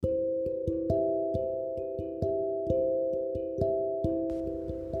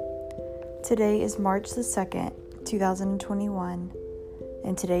Today is March the 2nd, 2021,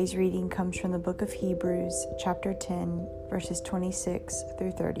 and today's reading comes from the book of Hebrews, chapter 10, verses 26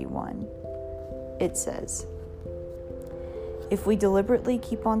 through 31. It says, "If we deliberately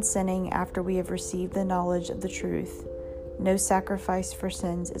keep on sinning after we have received the knowledge of the truth, no sacrifice for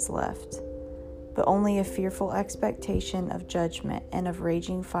sins is left, but only a fearful expectation of judgment and of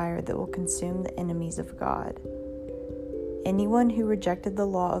raging fire that will consume the enemies of God. Anyone who rejected the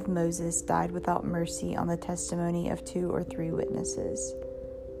law of Moses died without mercy on the testimony of 2 or 3 witnesses.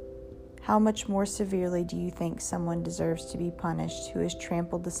 How much more severely do you think someone deserves to be punished who has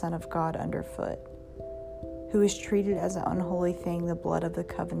trampled the Son of God underfoot, who has treated as an unholy thing the blood of the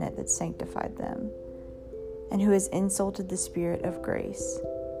covenant that sanctified them, and who has insulted the Spirit of grace?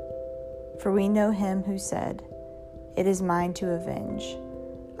 For we know him who said, 'It is mine to avenge.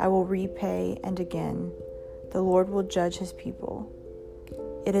 I will repay, and again, the Lord will judge his people.'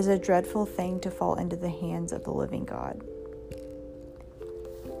 It is a dreadful thing to fall into the hands of the living God."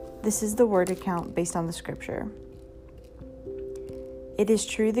 This is the word account based on the scripture. It is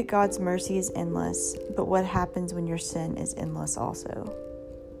true that God's mercy is endless, but what happens when your sin is endless also?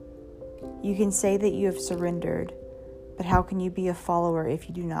 You can say that you have surrendered, but how can you be a follower if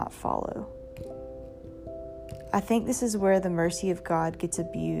you do not follow? I think this is where the mercy of God gets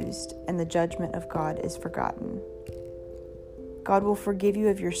abused and the judgment of God is forgotten. God will forgive you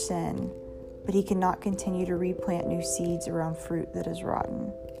of your sin, but he cannot continue to replant new seeds around fruit that is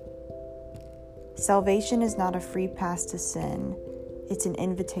rotten. Salvation is not a free pass to sin, it's an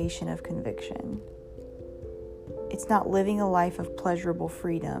invitation of conviction. It's not living a life of pleasurable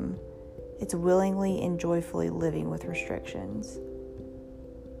freedom, it's willingly and joyfully living with restrictions.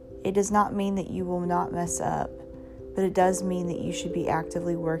 It does not mean that you will not mess up, but it does mean that you should be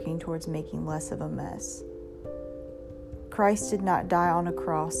actively working towards making less of a mess. Christ did not die on a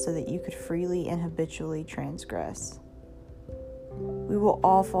cross so that you could freely and habitually transgress. We will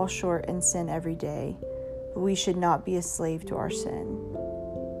all fall short and sin every day, but we should not be a slave to our sin.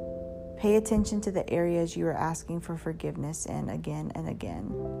 Pay attention to the areas you are asking for forgiveness in again and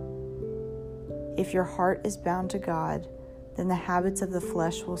again. If your heart is bound to God, then the habits of the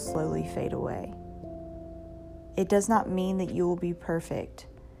flesh will slowly fade away. It does not mean that you will be perfect.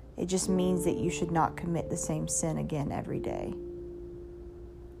 It just means that you should not commit the same sin again every day.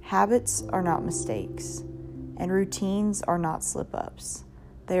 Habits are not mistakes, and routines are not slip-ups.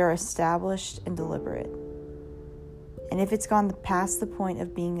 They are established and deliberate. And if it's gone past the point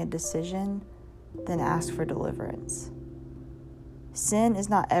of being a decision, then ask for deliverance. Sin is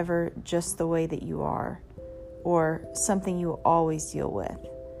not ever just the way that you are, or something you will always deal with.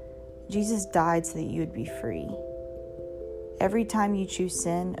 Jesus died so that you would be free. Every time you choose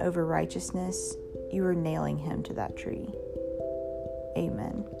sin over righteousness, you are nailing him to that tree.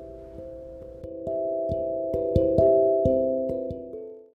 Amen.